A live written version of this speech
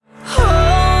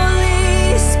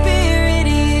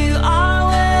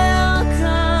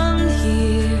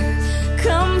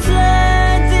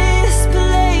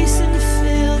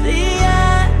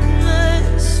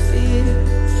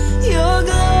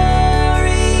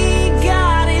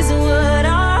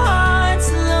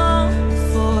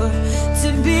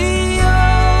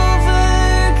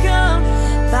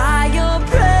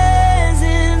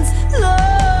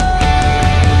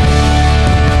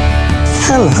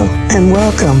and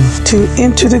welcome to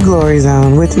Into the Glory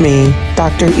Zone with me,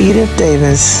 Dr. Edith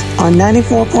Davis, on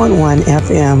 94.1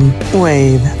 FM,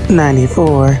 Wave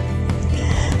 94.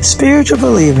 Spiritual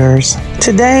believers,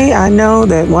 today I know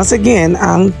that once again,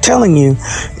 I'm telling you,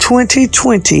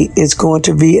 2020 is going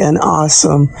to be an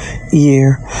awesome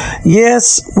year.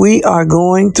 Yes, we are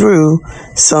going through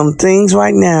some things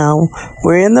right now.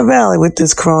 We're in the valley with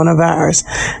this coronavirus,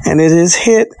 and it has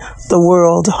hit the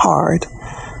world hard.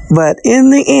 But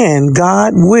in the end,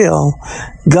 God will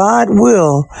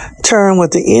turn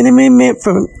what the enemy meant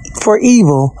for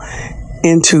evil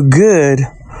into good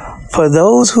for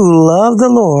those who love the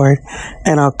Lord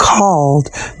and are called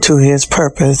to his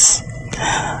purpose.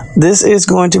 This is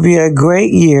going to be a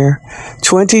great year,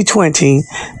 2020,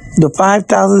 the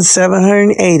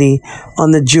 5,780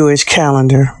 on the Jewish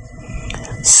calendar.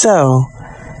 So,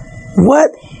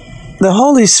 what the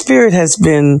Holy Spirit has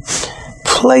been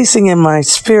placing in my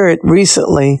spirit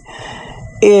recently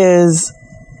is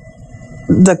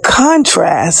the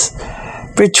contrast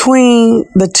between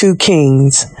the two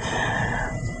kings.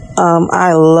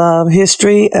 I love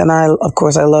history, and I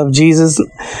love Jesus.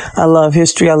 I love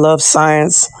history. I love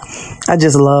science. I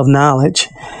just love knowledge.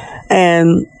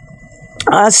 And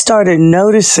I started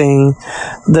noticing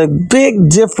the big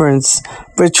difference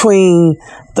between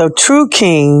the true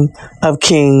King of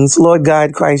Kings, Lord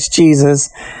God, Christ Jesus,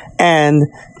 and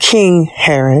King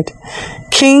Herod.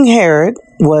 King Herod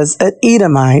was an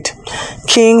Edomite.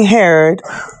 King Herod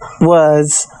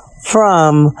was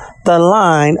from the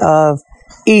line of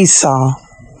Esau.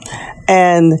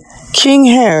 And King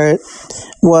Herod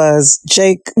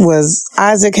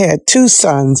Isaac had two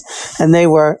sons, and they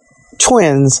were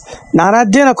twins, not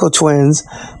identical twins,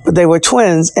 but they were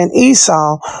twins, and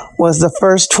Esau was the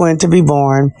first twin to be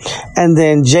born, and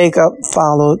then Jacob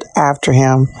followed after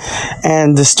him.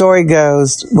 And the story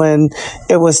goes, when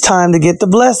it was time to get the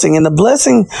blessing, and the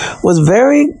blessing was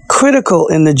very critical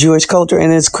in the Jewish culture,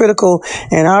 and it's critical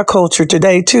in our culture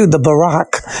today too, the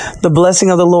Barak, the blessing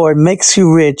of the Lord makes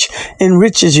you rich,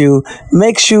 enriches you,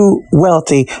 makes you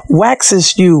wealthy,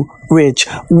 waxes you rich,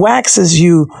 waxes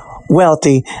you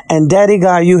wealthy, and Daddy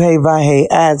God Yuhei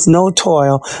adds no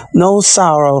toil, no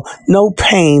sorrow, no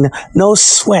pain, no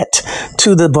sweat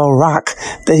to the Barak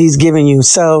that he's given you.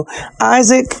 So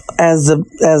Isaac, as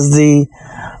the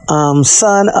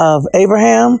son of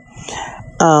Abraham,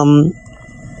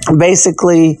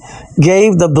 basically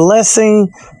gave the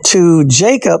blessing to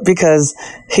Jacob because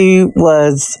he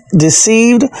was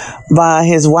deceived by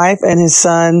his wife and his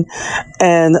son,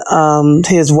 and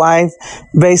his wife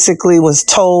basically was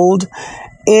told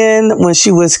when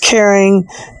she was carrying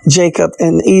Jacob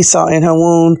and Esau in her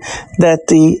womb that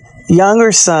the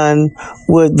younger son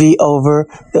would be over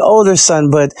the older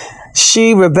son, but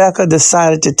Rebecca,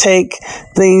 decided to take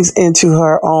things into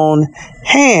her own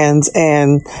hands,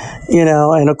 and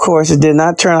of course it did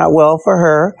not turn out well for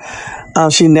her.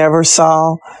 She never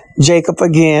saw Jacob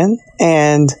again,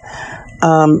 and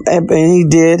he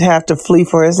did have to flee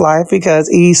for his life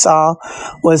because Esau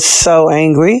was so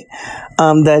angry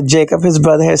that Jacob, his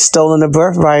brother, had stolen the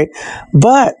birthright.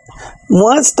 But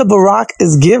once the Barak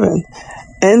is given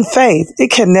in faith, it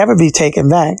can never be taken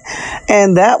back.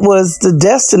 And that was the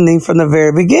destiny from the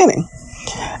very beginning.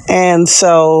 And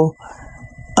so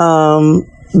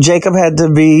Jacob had to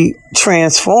be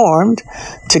transformed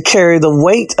to carry the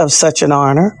weight of such an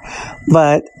honor.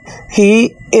 But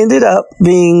he ended up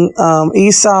being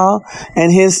Esau,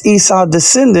 and his Esau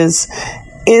descendants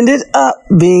ended up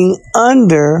being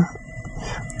under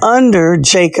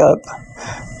Jacob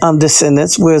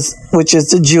descendants, which is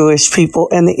the Jewish people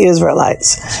and the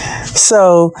Israelites.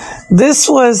 So this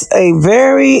was a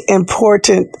very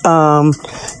important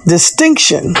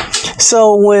distinction.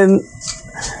 So when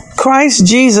Christ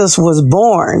Jesus was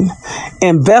born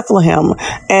in Bethlehem,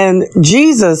 and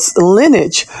Jesus'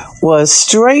 lineage was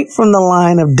straight from the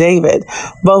line of David,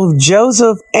 both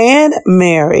Joseph and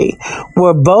Mary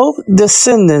were both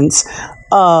descendants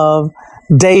of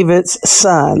David's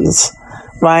sons.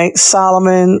 Right?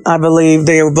 Solomon, I believe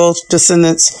they were both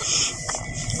descendants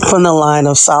from the line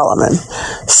of Solomon.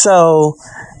 So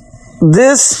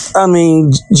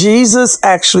Jesus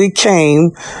actually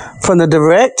came from the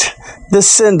direct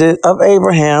descendant of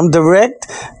Abraham, direct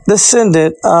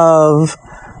descendant of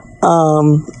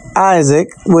Isaac,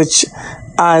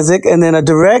 and then a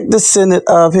direct descendant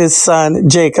of his son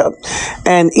Jacob.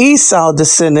 And Esau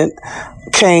descendant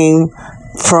came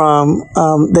from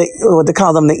what they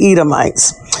call them, the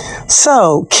Edomites.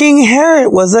 So King Herod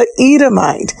was an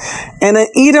Edomite, and an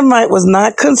Edomite was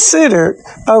not considered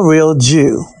a real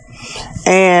Jew.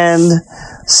 And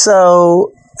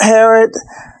so Herod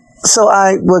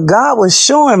what God was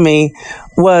showing me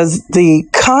was the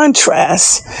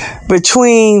contrast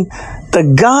between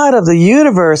the God of the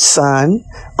universe Son,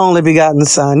 only begotten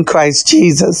Son, Christ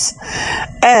Jesus,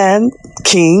 and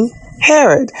King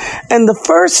Herod. And the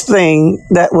first thing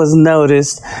that was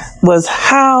noticed was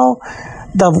how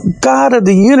the God of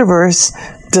the universe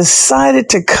decided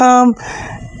to come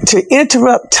to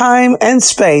interrupt time and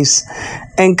space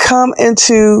and come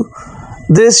into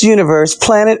this universe,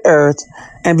 planet Earth,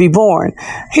 and be born.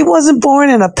 He wasn't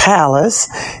born in a palace.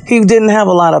 He didn't have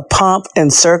a lot of pomp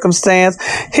and circumstance.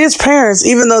 His parents,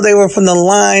 even though they were from the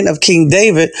line of King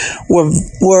David,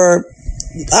 were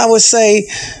I would say,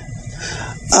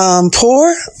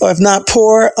 poor, or if not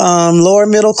poor, lower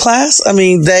middle class. I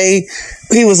mean,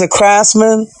 he was a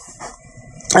craftsman.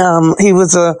 He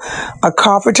was a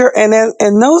carpenter. And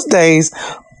in those days,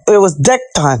 it was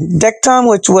Decton,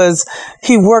 which was,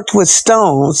 he worked with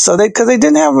stones. So because they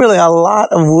didn't have really a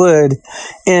lot of wood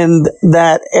in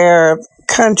that Arab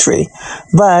country,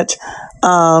 but,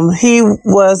 he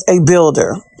was a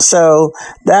builder. So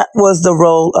that was the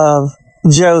role of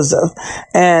Joseph.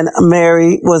 And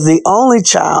Mary was the only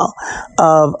child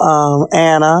of,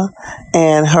 Anna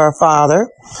and her father.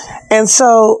 And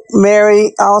so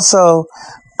Mary also,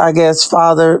 I guess,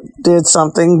 father did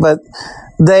something, but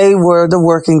they were the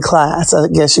working class, I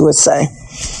guess you would say.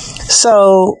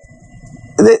 So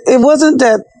it wasn't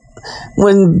that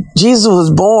when Jesus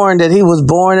was born, that he was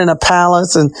born in a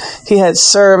palace and he had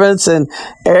servants and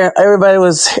everybody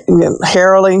was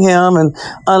heralding him. And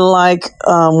unlike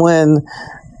when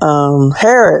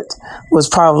Herod was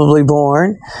probably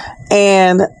born.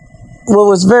 And what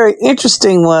was very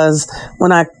interesting was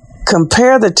when I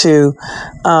compare the two,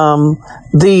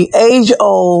 the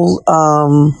age-old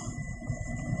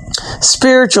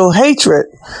spiritual hatred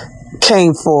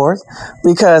came forth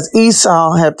because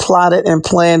Esau had plotted and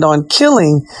planned on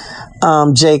killing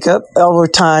Jacob. Over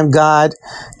time, God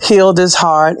healed his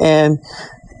heart and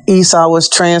Esau was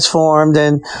transformed.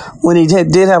 And when he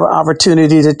did have an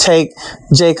opportunity to take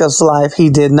Jacob's life, he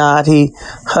did not. He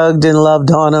hugged and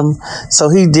loved on him. So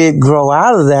he did grow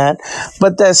out of that.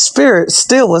 But that spirit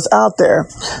still was out there.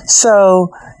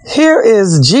 So here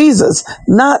is Jesus,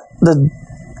 not the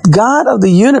God of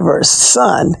the universe,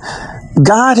 Son,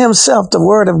 God himself, the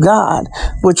Word of God,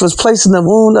 which was placed in the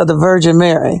womb of the Virgin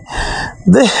Mary.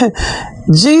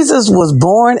 Jesus was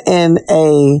born in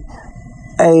a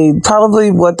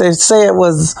probably what they say it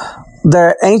was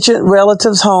their ancient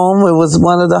relative's home. It was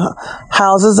one of the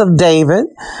houses of David.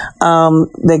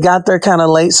 They got there kind of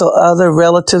late, so other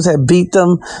relatives had beat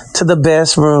them to the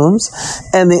best rooms.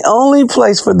 And the only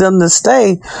place for them to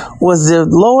stay was the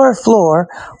lower floor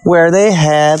where they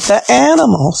had the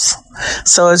animals.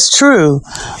 So it's true,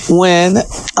 when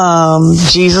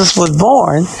Jesus was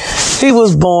born, he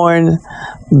was born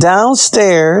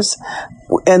downstairs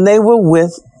and they were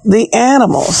with the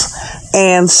animals.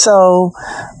 And so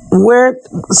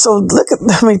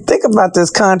think about this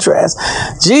contrast.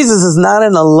 Jesus is not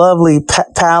in a lovely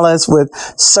palace with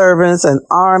servants and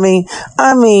army.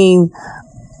 I mean,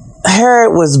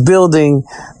 Herod was building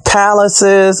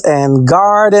palaces and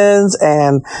gardens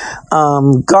and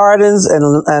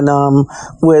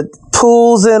with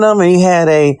pools in them. And he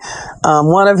had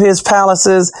one of his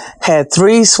palaces had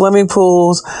 3 swimming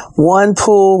pools. One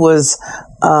pool was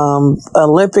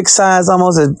Olympic size,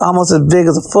 almost as big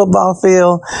as a football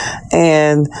field,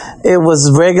 and it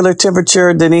was regular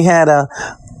temperature. Then he had a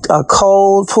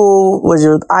cold pool with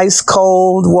your ice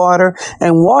cold water,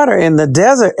 and water in the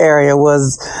desert area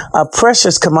was a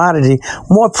precious commodity,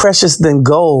 more precious than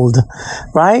gold,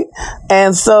 right?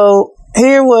 And so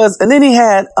and then he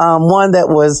had one that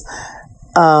was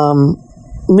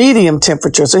medium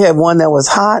temperature. So he had one that was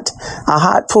a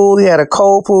hot pool. He had a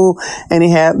cold pool, and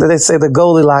he had, they say, the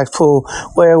Goldilocks pool,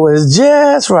 where it was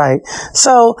just right.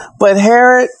 So, but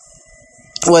Herod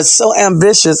was so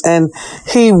ambitious, and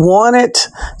he wanted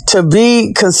to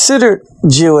be considered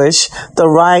Jewish, the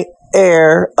right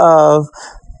heir of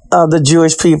the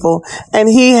Jewish people. And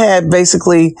he had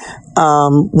basically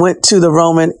went to the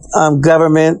Roman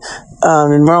government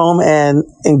in Rome and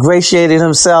ingratiated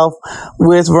himself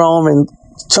with Rome and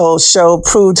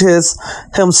proved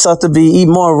himself to be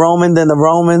even more Roman than the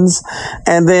Romans.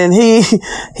 And then he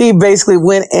basically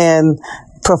went and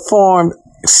performed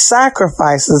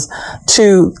sacrifices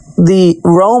to the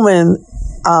Roman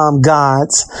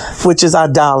gods, which is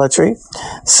idolatry.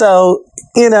 So,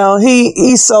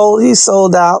 he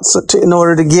sold out in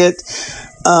order to get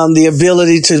the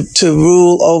ability to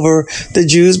rule over the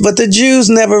Jews. But the Jews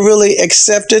never really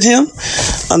accepted him.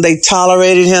 They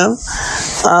tolerated him.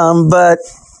 But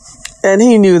And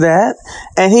he knew that.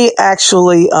 And he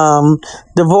actually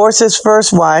divorced his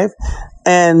first wife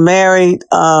and married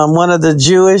one of the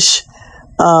Jewish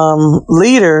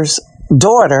leaders'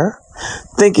 daughter,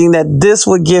 thinking that this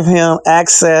would give him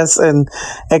access and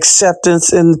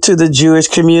acceptance into the Jewish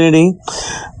community.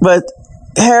 But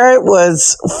Herod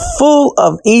was full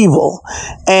of evil,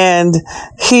 and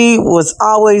he was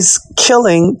always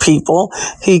killing people.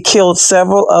 He killed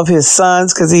several of his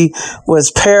sons because he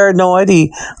was paranoid.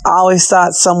 He always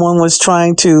thought someone was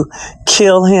trying to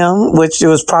kill him, which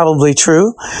was probably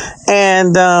true.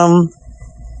 And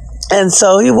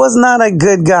so he was not a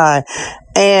good guy.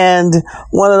 And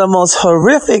one of the most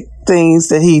horrific things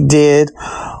that he did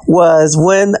was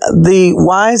when the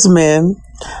wise men,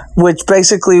 which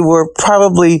basically were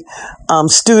probably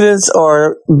students,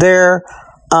 or their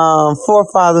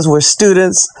forefathers were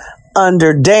students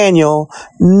under Daniel,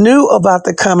 knew about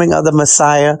the coming of the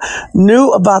Messiah,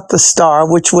 knew about the star,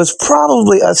 which was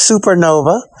probably a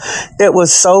supernova. It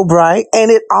was so bright, and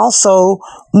it also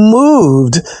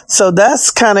moved. So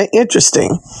that's kind of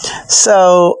interesting.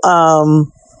 So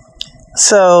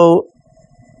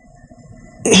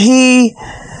they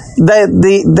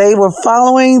were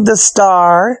following the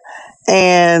star,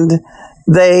 and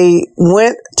they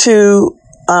went to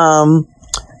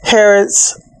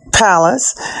Herod's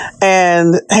palace,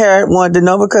 and Herod wanted to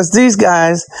know, because these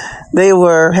guys, they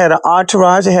had an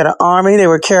entourage, they had an army, they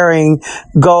were carrying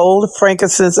gold,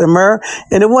 frankincense, and myrrh,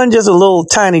 and it wasn't just a little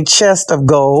tiny chest of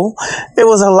gold. It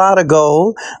was a lot of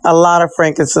gold, a lot of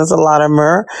frankincense, a lot of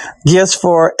myrrh, gifts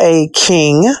for a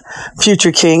king,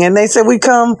 future king. And they said, we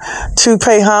come to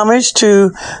pay homage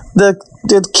to the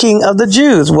king of the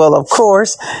Jews. Well, of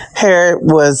course, Herod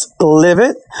was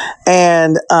livid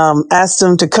and asked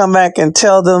them to come back and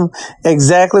tell them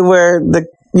exactly where the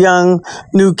young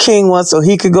new king was so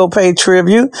he could go pay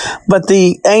tribute. But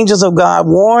the angels of God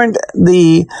warned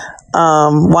the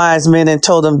wise men and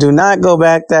told them, do not go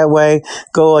back that way,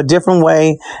 go a different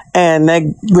way, and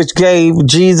which gave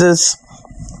Jesus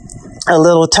a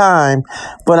little time.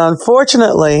 But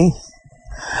unfortunately,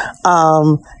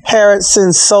 Herod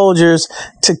sent soldiers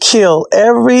to kill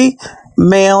every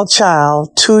male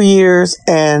child 2 years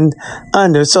and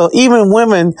under. So even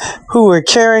women who were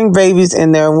carrying babies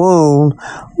in their womb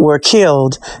were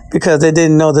killed because they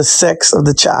didn't know the sex of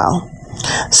the child.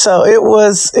 So it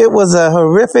was a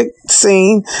horrific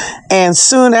scene. And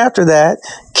soon after that,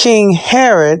 King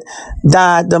Herod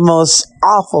died the most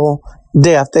awful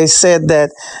death. They said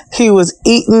that he was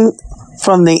eaten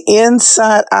from the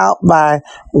inside out by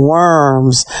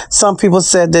worms. Some people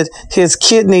said that his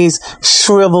kidneys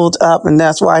shriveled up, and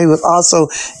that's why he was also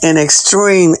in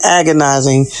extreme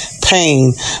agonizing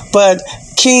pain. But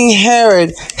King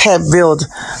Herod had built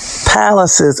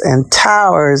palaces and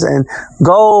towers and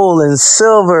gold and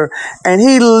silver, and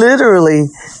he literally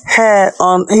had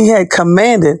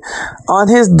commanded on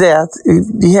his death.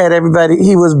 He had everybody.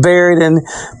 He was buried in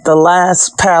the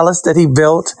last palace that he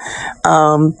built,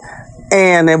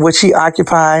 and in which he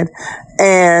occupied,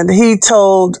 and he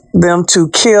told them to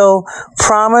kill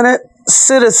prominent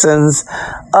citizens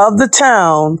of the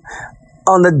town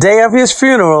on the day of his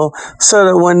funeral, so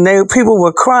that when people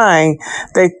were crying,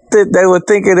 they would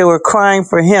think they were crying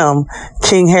for him,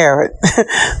 King Herod.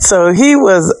 So he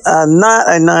was not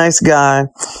a nice guy.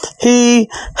 He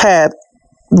had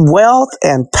wealth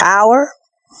and power.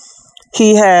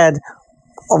 He had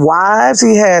wives.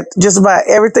 He had just about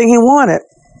everything he wanted.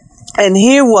 And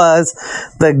here was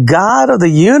the God of the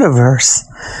universe,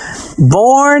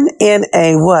 born in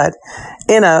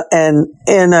in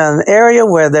an area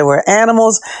where there were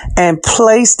animals, and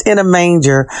placed in a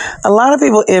manger. A lot of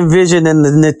people envision in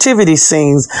the nativity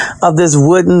scenes of this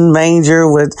wooden manger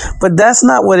but that's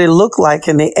not what it looked like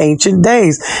in the ancient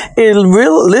days. It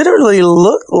literally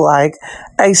looked like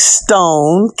a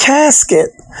stone casket.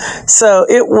 So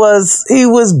he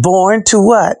was born to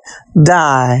what?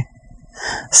 Die.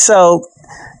 So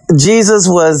Jesus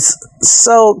was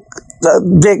so a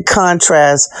big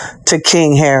contrast to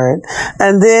King Herod.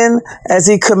 And then as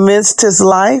he commenced his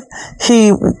life,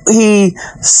 he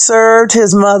served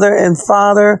his mother and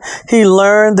father. He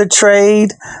learned the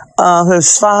trade of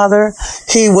his father.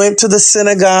 He went to the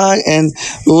synagogue and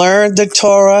learned the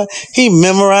Torah. He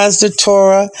memorized the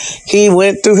Torah. He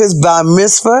went through his bar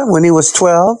mitzvah when he was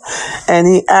 12. And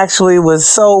he actually was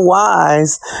so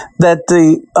wise that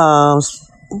the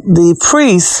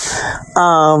priests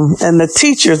and the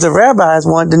teachers, the rabbis,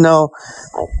 wanted to know,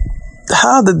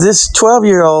 how did this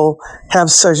 12-year-old have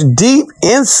such deep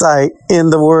insight in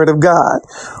the Word of God?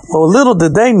 Well, little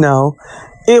did they know,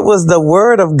 it was the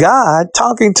Word of God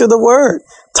talking to the Word,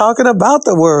 talking about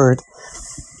the Word.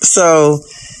 So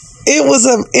it was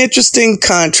an interesting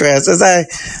contrast as I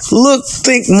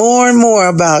think more and more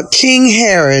about King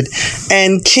Herod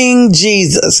and King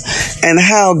Jesus and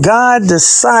how God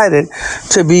decided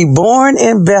to be born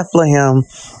in Bethlehem.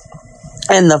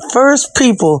 And the first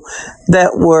people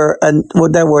that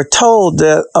were told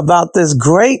about this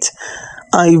great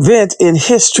event in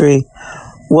history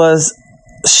was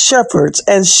shepherds.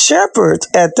 And shepherds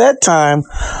at that time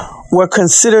were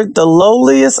considered the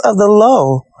lowliest of the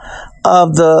low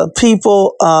of the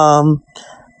people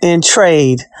in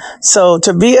trade. So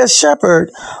to be a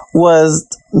shepherd was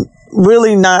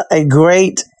really not a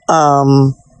great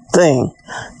thing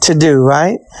to do,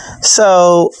 right?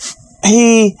 So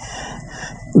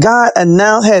God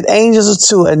had angels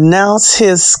to announce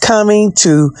his coming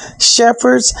to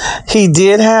shepherds. He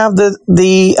did have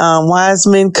the wise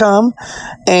men come,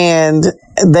 and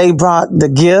they brought the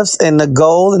gifts and the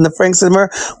gold and the frankincense and myrrh,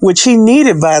 which he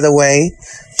needed, by the way,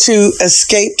 to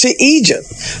escape to Egypt,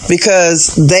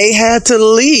 because they had to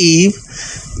leave.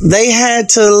 They had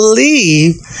to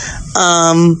leave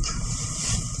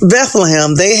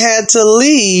Bethlehem. They had to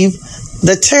leave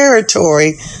the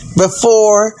territory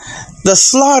before the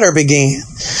slaughter began,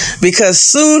 because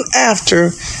soon after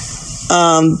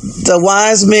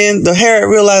Herod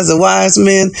realized the wise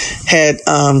men had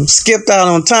skipped out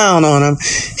on town on him,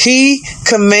 he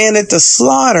commanded the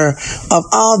slaughter of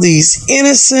all these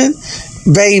innocent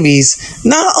babies,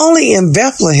 not only in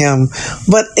Bethlehem,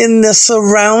 but in the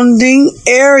surrounding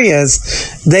areas.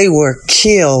 They were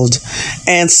killed.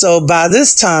 And so by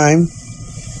this time,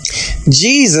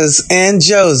 Jesus and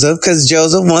Joseph, because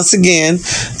Joseph, once again,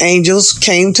 angels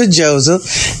came to Joseph,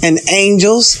 and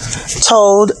angels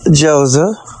told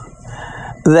Joseph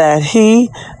that he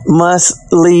must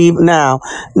leave now.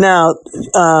 Now,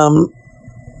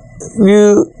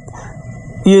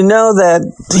 you know that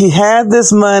he had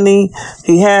this money.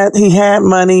 He had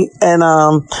money,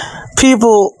 and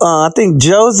people. I think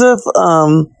Joseph,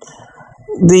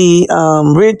 the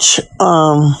rich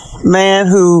man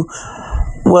who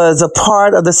was a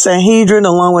part of the Sanhedrin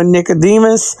along with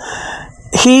Nicodemus.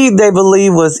 They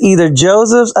believe was either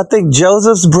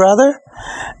Joseph's brother.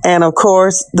 And of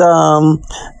course,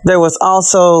 there was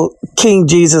also King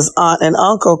Jesus' aunt and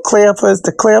uncle, Cleophas,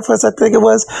 I think it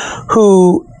was,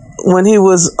 who, when he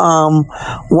was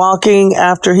walking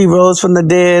after he rose from the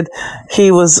dead, he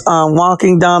was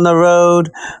walking down the road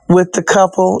with the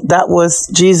couple. That was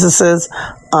Jesus's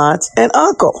aunt and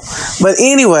uncle. But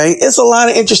anyway, it's a lot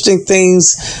of interesting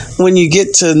things when you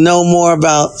get to know more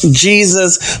about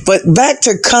Jesus. But back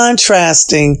to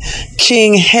contrasting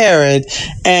King Herod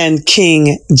and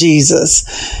King Jesus.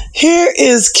 Here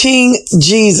is King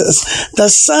Jesus, the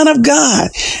Son of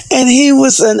God, and he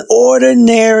was an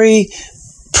ordinary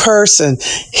person.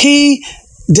 He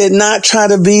did not try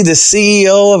to be the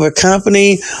CEO of a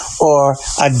company or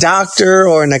a doctor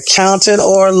or an accountant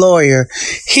or a lawyer.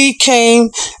 He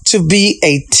came to be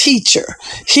a teacher.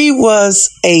 He was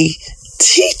a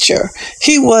teacher.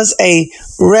 He was a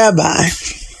rabbi.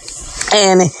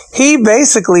 And he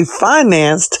basically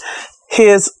financed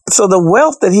so the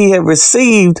wealth that he had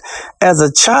received as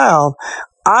a child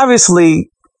obviously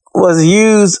was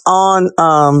used on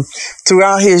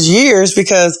throughout his years,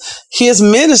 because his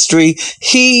ministry,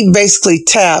 he basically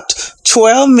tapped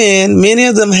 12 men. Many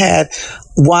of them had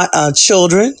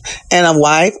children and a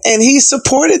wife, and he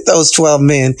supported those 12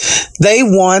 men. They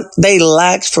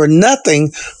lacked for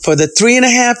nothing for the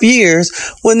 3.5 years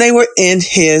when they were in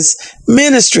his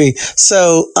ministry.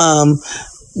 So,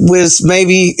 if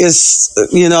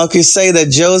you say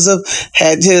that Joseph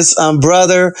had his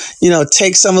brother,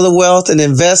 take some of the wealth and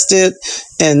invest it,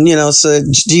 and so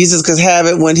Jesus could have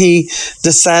it when he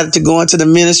decided to go into the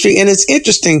ministry. And it's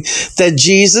interesting that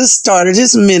Jesus started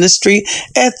his ministry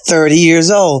at 30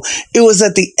 years old. It was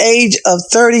at the age of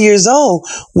 30 years old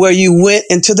where you went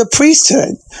into the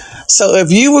priesthood. So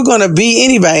if you were going to be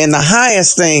anybody, and the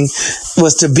highest thing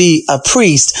was to be a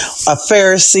priest, a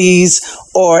Pharisees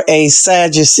or a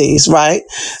Sadducees, right?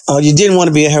 You didn't want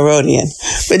to be a Herodian.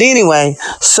 But anyway,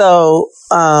 so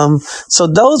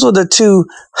those were the two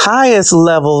highest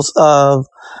levels of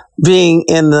being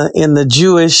in the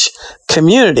Jewish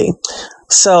community.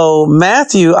 So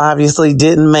Matthew obviously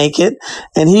didn't make it,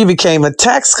 and he became a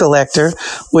tax collector,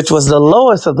 which was the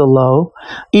lowest of the low,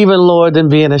 even lower than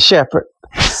being a shepherd.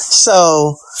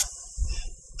 So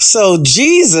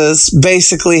Jesus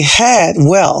basically had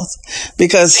wealth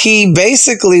because he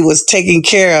basically was taking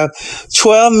care of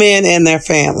 12 men and their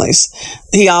families.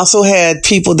 He also had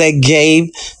people that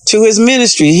gave to his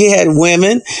ministry. He had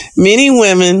women, many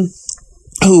women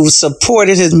who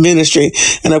supported his ministry.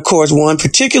 And of course, one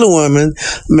particular woman,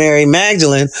 Mary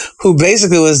Magdalene, who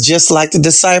basically was just like the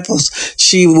disciples.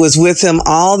 She was with him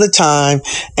all the time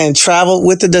and traveled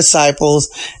with the disciples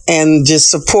and just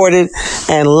supported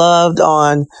and loved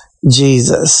on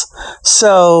Jesus.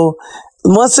 So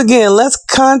once again, let's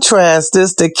contrast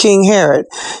this to King Herod.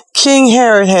 King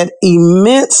Herod had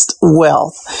immense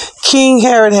wealth. King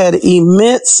Herod had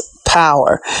immense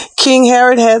power. King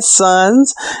Herod had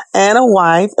sons and a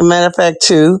wife, a matter of fact,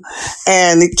 two,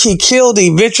 and he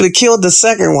eventually killed the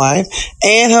second wife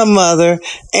and her mother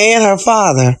and her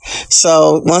father.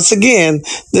 So once again,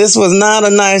 this was not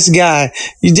a nice guy.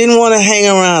 You didn't want to hang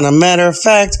around him. Matter of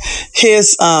fact,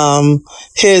 his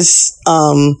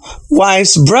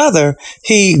wife's brother,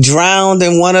 he drowned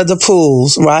in one of the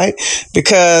pools, right?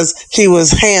 Because he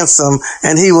was handsome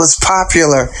and he was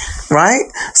popular, right?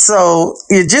 So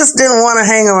you just didn't want to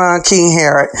hang around King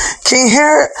Herod. King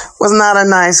Herod was not a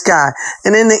nice guy.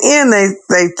 And in the end,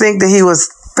 they think that he was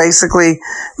basically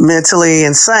mentally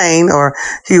insane, or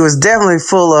he was definitely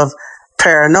full of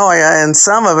paranoia, and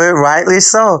some of it rightly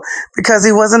so, because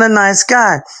he wasn't a nice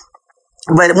guy.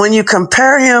 But when you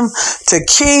compare him to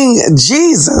King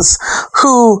Jesus,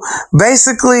 who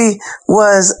basically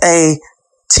was a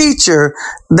teacher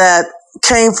that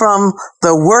came from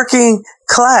the working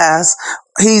class,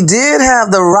 he did have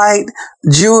the right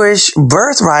Jewish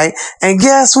birthright. And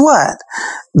guess what?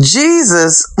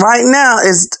 Jesus right now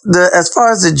as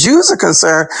far as the Jews are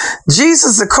concerned,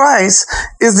 Jesus the Christ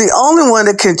is the only one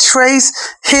that can trace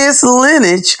his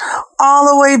lineage all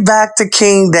the way back to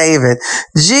King David.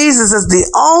 Jesus is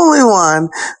the only one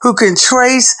who can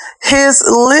trace his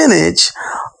lineage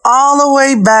all the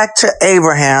way back to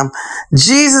Abraham.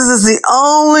 Jesus is the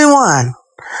only one.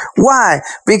 Why?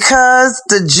 Because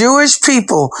the Jewish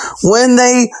people, when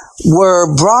they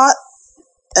were brought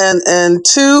and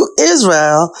to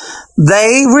Israel,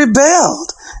 they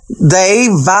rebelled. They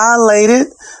violated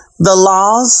the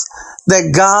laws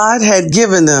that God had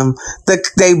given them.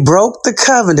 They broke the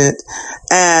covenant,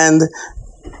 and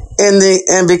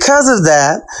because of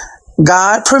that,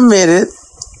 God permitted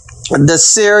the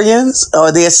Syrians,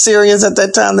 or the Assyrians at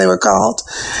that time they were called,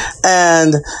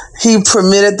 and he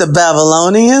permitted the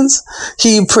Babylonians,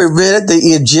 he permitted the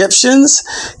Egyptians,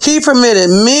 he permitted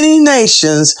many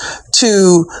nations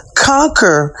to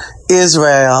conquer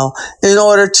Israel in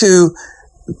order to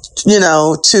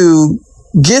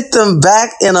get them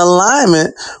back in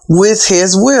alignment with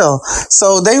his will.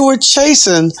 So they were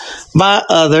chastened by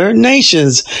other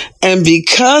nations. And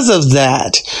because of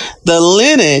that, the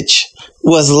lineage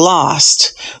was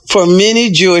lost for many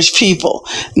Jewish people.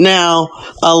 Now,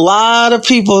 a lot of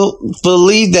people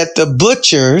believe that the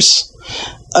butchers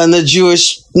in the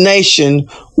Jewish nation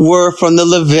were from the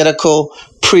Levitical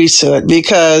priesthood,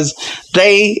 because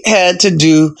they had to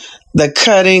do the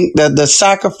cutting, the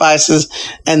sacrifices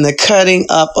and the cutting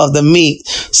up of the meat.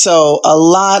 So a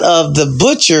lot of the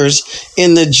butchers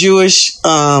in the Jewish,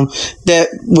 that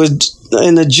was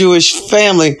in the Jewish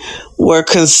family were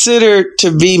considered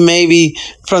to be maybe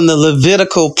from the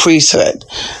Levitical priesthood.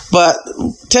 But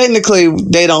technically,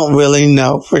 they don't really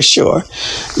know for sure.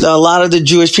 A lot of the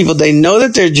Jewish people, they know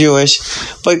that they're Jewish,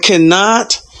 but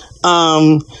cannot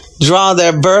draw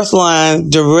their birth line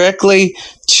directly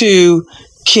to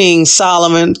King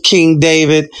Solomon, King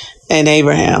David, and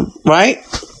Abraham, right?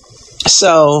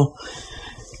 So,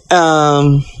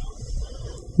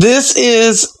 this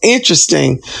is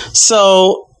interesting.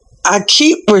 So, I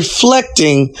keep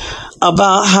reflecting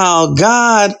about how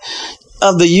God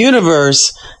of the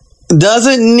universe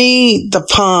doesn't need the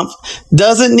pomp,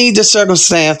 doesn't need the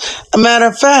circumstance. A matter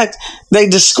of fact, they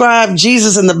describe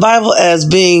Jesus in the Bible as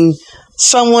being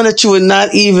someone that you would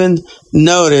not even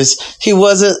notice. He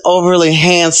wasn't overly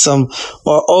handsome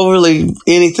or overly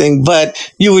anything, but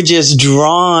you were just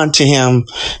drawn to him.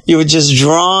 You were just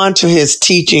drawn to his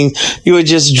teaching. You were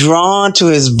just drawn to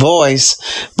his voice,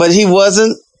 but he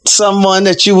wasn't someone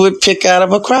that you would pick out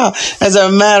of a crowd. As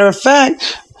a matter of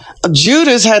fact,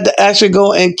 Judas had to actually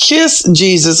go and kiss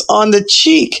Jesus on the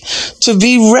cheek to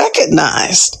be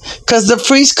recognized, because the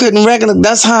priest couldn't recognize.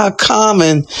 That's how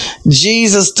common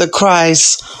Jesus the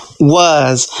Christ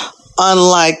was,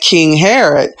 unlike King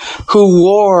Herod, who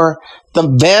wore the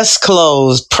best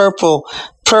clothes, purple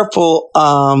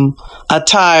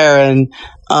attire and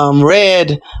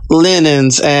red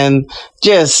linens, and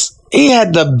just he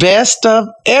had the best of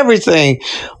everything.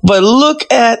 But look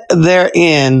at their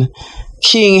end.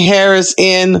 King Herod's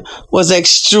end was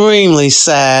extremely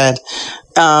sad.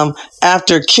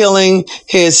 After killing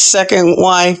his second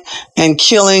wife and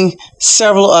killing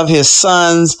several of his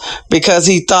sons because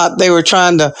he thought they were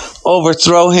trying to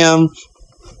overthrow him.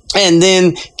 and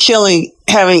then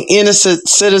having innocent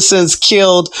citizens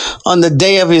killed on the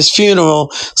day of his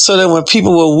funeral, so that when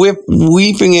people were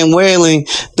weeping and wailing,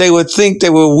 they would think they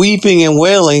were weeping and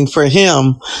wailing for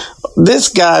him. This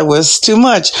guy was too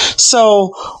much.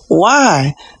 So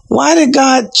why? Why did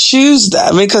God choose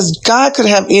that? I mean, because God could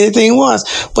have anything he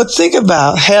wants. But think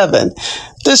about heaven.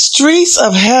 The streets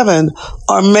of heaven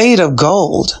are made of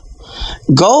gold.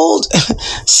 Gold.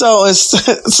 So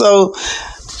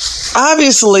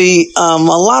obviously, a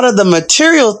lot of the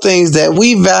material things that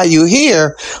we value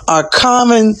here are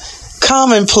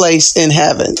commonplace in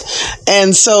heaven.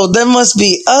 And so there must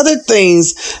be other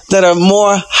things that are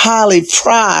more highly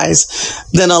prized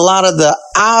than a lot of the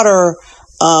outer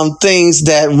things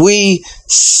that we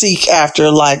seek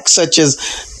after, like such as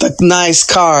the nice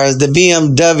cars, the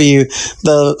BMW,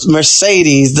 the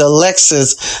Mercedes, the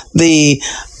Lexus, the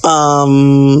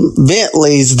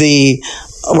Bentleys, the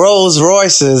Rolls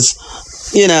Royces,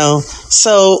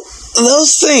 so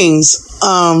those things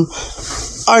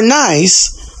are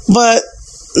nice, but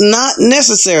not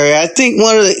necessary. I think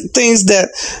one of the things that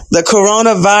the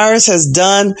coronavirus has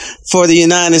done for the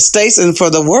United States and for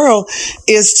the world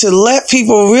is to let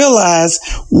people realize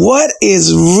what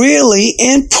is really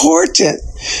important.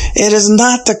 It is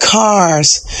not the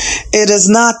cars. It is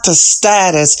not the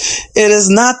status. It is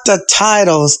not the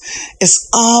titles. It's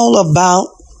all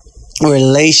about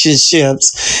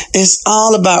relationships. It's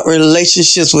all about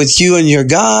relationships with you and your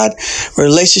God,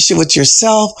 relationship with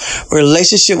yourself,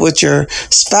 relationship with your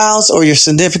spouse or your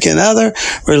significant other,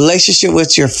 relationship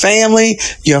with your family,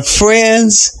 your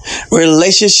friends,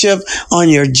 relationship on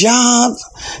your job.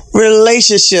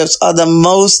 Relationships are the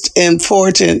most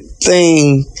important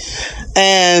thing.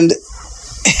 And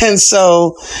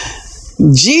so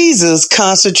Jesus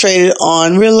concentrated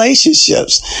on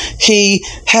relationships. He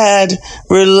had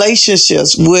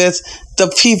relationships with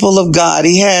the people of God.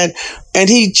 And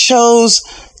he chose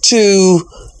to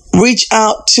reach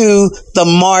out to the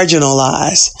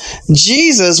marginalized.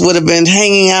 Jesus would have been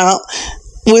hanging out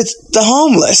with the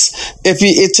homeless. If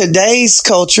in today's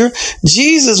culture,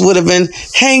 Jesus would have been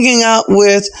hanging out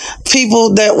with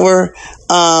people that were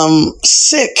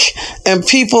sick and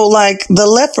people like the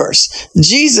lepers.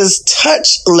 Jesus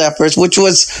touched lepers, which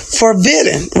was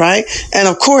forbidden, right? And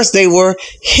of course they were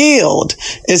healed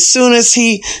as soon as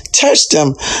he touched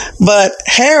them. But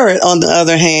Herod, on the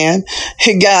other hand,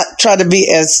 tried to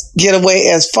get away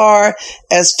as far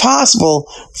as possible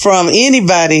from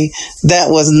anybody that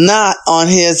was not on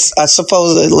his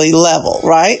supposedly level,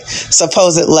 right?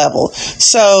 Supposed level.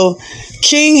 So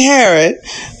King Herod,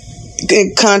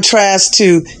 in contrast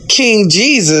to King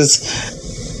Jesus,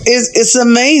 it's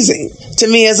amazing to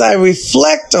me as I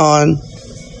reflect on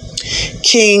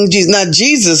King Jesus. Now,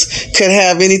 Jesus could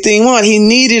have anything he wanted. He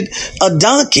needed a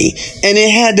donkey, and it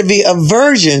had to be a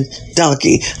virgin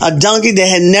donkey, a donkey that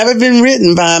had never been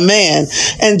ridden by a man.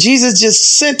 And Jesus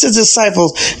just sent his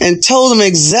disciples and told them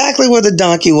exactly where the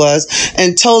donkey was,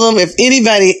 and told them if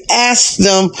anybody asked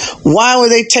them why were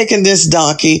they taking this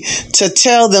donkey, to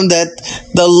tell them that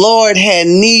the Lord had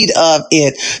need of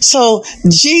it. So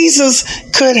Jesus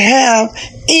could have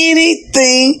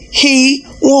anything he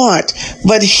want,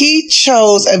 but he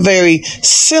chose a very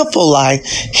simple life.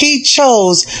 He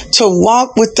chose to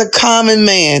walk with the common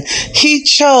man. He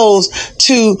chose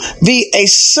to be a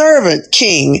servant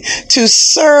king, to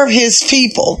serve his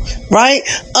people, right?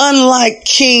 Unlike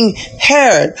King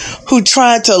Herod, who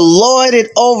tried to lord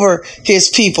it over his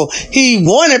people. He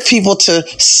wanted people to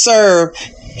serve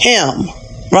him,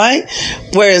 right?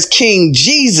 Whereas King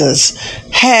Jesus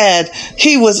had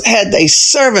a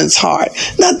servant's heart.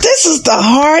 Now, this is the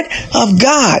heart of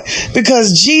God,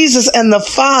 because Jesus and the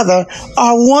Father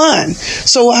are one.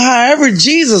 So however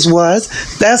Jesus was,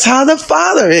 that's how the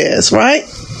Father is, right?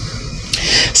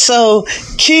 So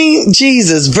King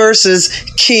Jesus versus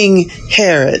King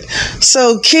Herod.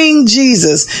 So King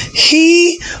Jesus,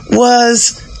 he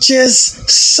was just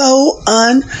so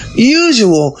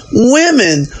unusual.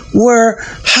 Women were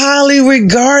highly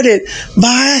regarded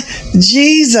by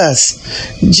Jesus.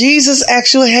 Jesus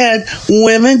actually had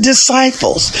women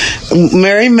disciples.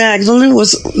 Mary Magdalene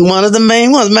was one of the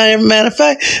main ones. Matter of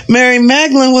fact, Mary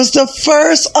Magdalene was the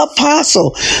first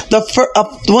apostle.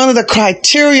 One of the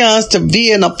criterions to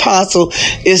be an apostle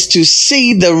is to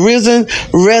see the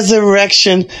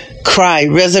resurrected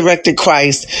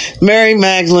Christ. Mary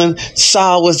Magdalene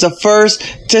was the first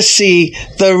to see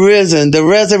the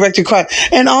resurrected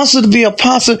Christ. And also to be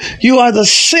apostle, you are the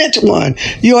sent one.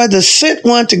 You are the sent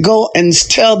one to go and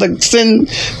tell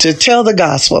the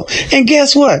gospel. And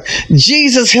guess what?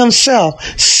 Jesus himself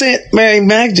sent Mary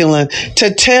Magdalene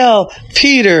to tell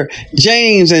Peter,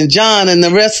 James, and John, and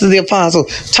the rest of the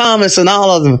apostles, Thomas and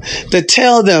all of them, to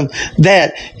tell them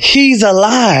that he's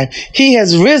alive. He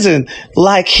has risen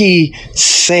like he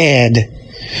said.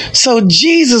 So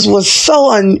Jesus was so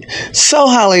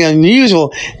highly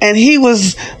unusual, and he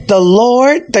was the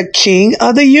Lord, the King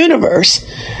of the universe.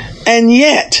 And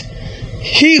yet,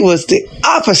 he was the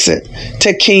opposite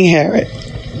to King Herod.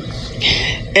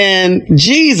 And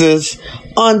Jesus,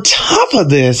 on top of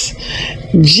this,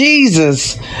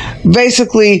 Jesus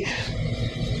basically,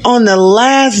 on the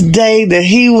last day that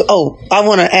I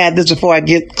want to add this before I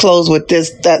close with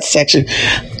that section.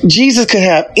 Jesus could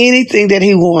have anything that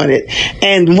he wanted.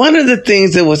 And one of the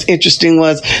things that was interesting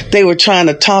was they were trying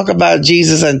to talk about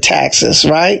Jesus and taxes,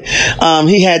 right?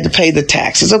 He had to pay the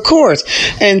taxes, of course.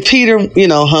 And Peter,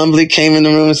 humbly came in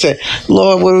the room and said,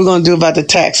 Lord, what are we going to do about the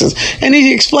taxes? And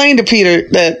he explained to Peter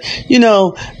that,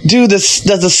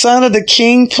 does the son of the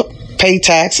king pay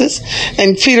taxes?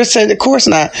 And Peter said, of course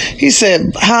not. He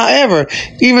said, however,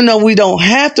 even though we don't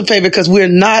have to pay because we're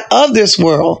not of this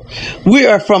world, we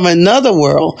are from another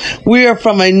world. We are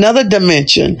from another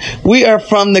dimension. We are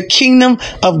from the kingdom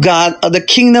of God, of the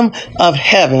kingdom of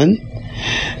heaven.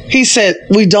 He said,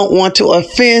 we don't want to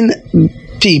offend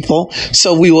people,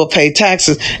 so we will pay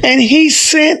taxes. And he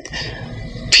sent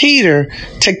Peter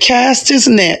to cast his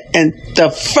net, and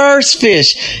the first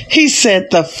fish, he said,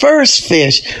 the first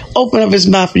fish, open up his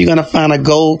mouth and you're going to find a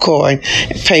gold coin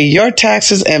and pay your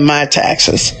taxes and my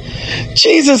taxes.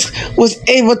 Jesus was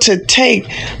able to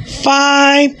take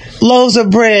 5 loaves of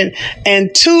bread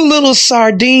and 2 little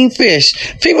sardine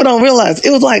fish. People don't realize it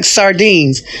was like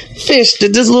sardines, fish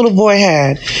that this little boy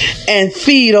had, and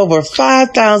feed over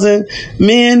 5,000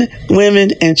 men,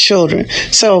 women, and children.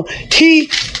 So he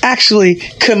actually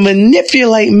could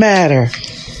manipulate matter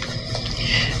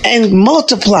and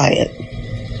multiply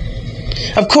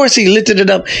it. Of course, he lifted it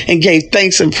up and gave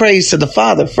thanks and praise to the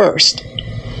Father first.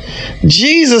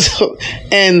 Jesus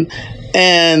and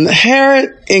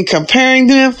Herod, in comparing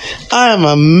them, I am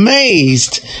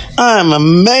amazed. I am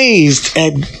amazed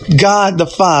at God the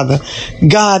Father,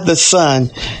 God the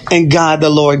Son, and God the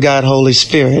Lord, God Holy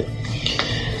Spirit.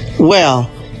 Well,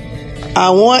 I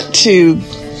want to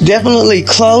definitely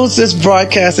close this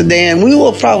broadcast today, and we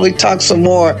will probably talk some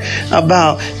more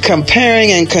about comparing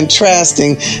and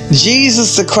contrasting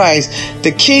Jesus the Christ,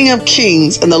 the King of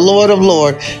Kings and the Lord of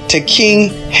Lords, to King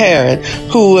Herod,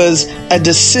 who was a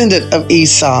descendant of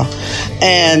Esau.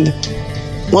 And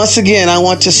once again, I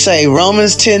want to say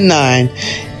Romans 10:9,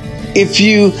 if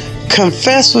you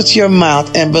confess with your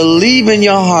mouth and believe in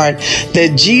your heart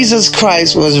that Jesus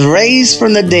Christ was raised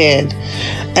from the dead,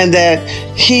 and that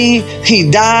he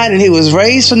died and he was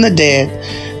raised from the dead,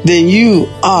 then you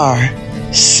are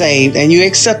saved. And you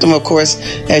accept him, of course,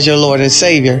 as your Lord and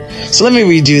Savior. So let me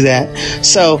redo that.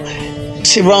 So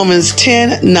to Romans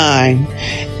 10:9,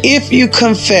 if you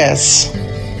confess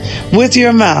with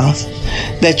your mouth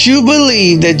that you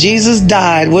believe that Jesus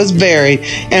died, was buried,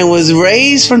 and was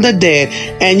raised from the dead,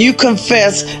 and you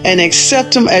confess and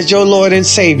accept him as your Lord and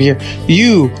Savior,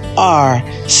 you are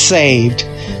saved.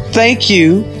 Thank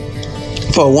you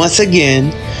for once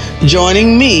again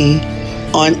joining me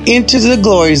on Into the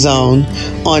Glory Zone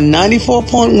on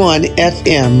 94.1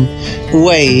 FM,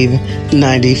 Wave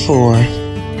 94.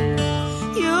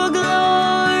 Your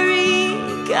glory,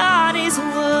 God, is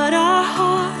what our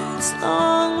hearts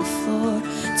long for,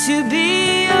 to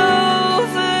be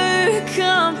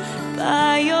overcome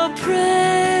by your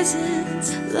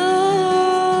presence, Lord.